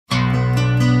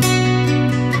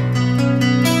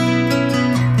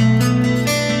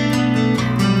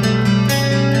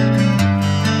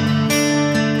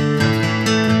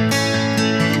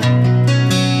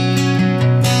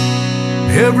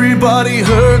Everybody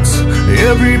hurts,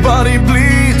 everybody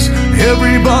bleeds,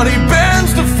 everybody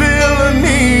bends to fill a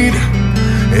need.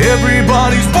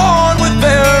 Everybody's born with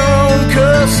their own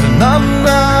curse, and I'm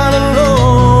not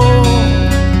alone.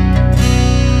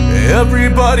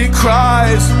 Everybody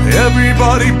cries,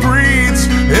 everybody breathes,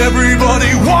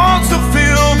 everybody wants to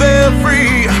feel they're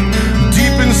free.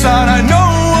 Deep inside I know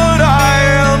what I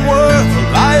am worth, a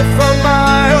life of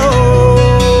my own.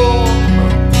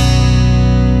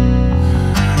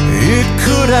 It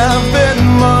could have been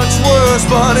much worse,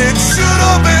 but it should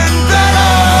have been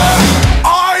better.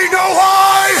 I know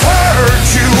I hurt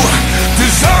you,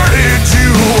 deserted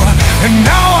you, and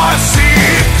now I see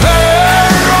it clear.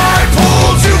 I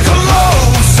pulled you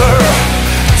closer,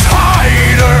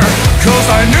 tighter, 'cause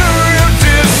I knew you'd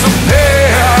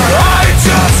disappear. I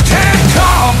just can't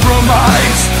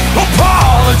compromise,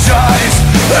 apologize,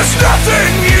 there's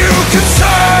nothing you can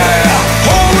say.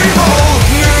 Oh, we both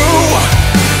knew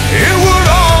it would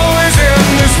always end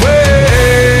this way.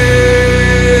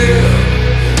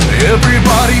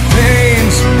 Everybody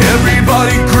pains,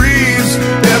 everybody grieves,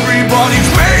 everybody's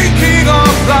making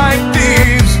up like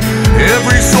thieves.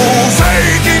 Every soul's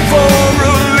aching for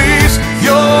release,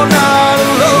 you're not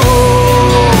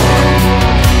alone.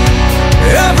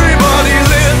 Everybody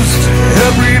lives,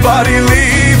 everybody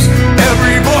leaves,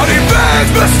 everybody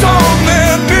begs best on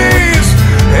their knees.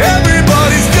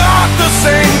 Everybody's got the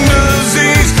same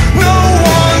disease, no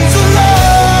one's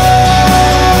alone.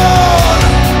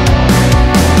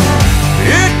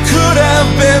 It could have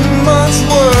been much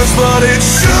worse, but it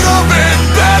should have been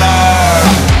better.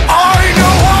 I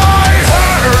know I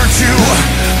hurt you,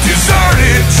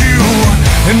 deserted you,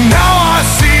 and now I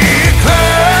see it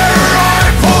clear. I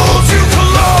pulled you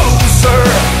closer,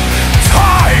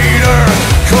 tighter,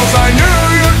 'cause I knew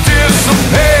you'd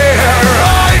disappear.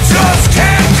 I just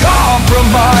can't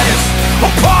compromise,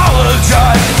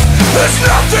 apologize, there's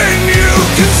nothing you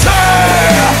can say.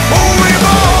 Oh, we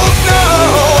both know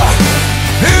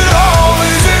it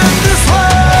always ends this way.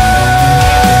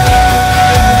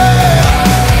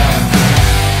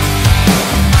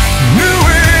 Knew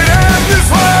it'd end this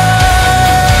way.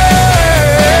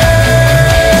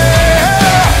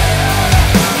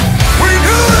 We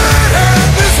knew it'd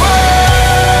end this way.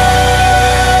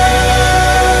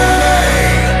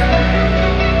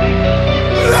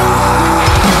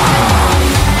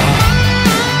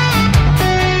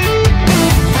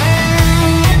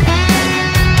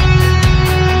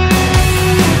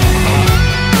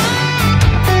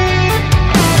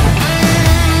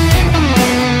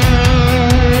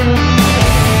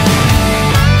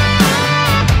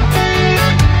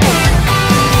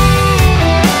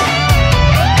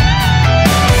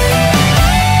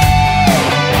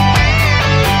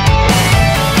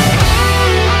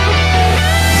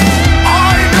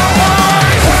 I know I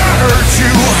hurt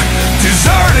you,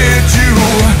 deserted you,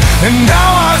 and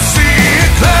now I see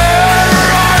it clear.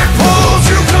 I pulled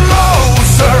you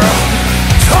closer,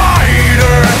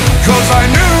 tighter, 'cause I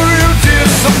knew you'd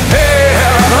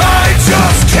disappear. I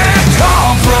just can't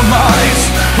compromise,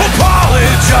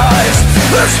 apologize,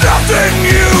 there's nothing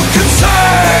you can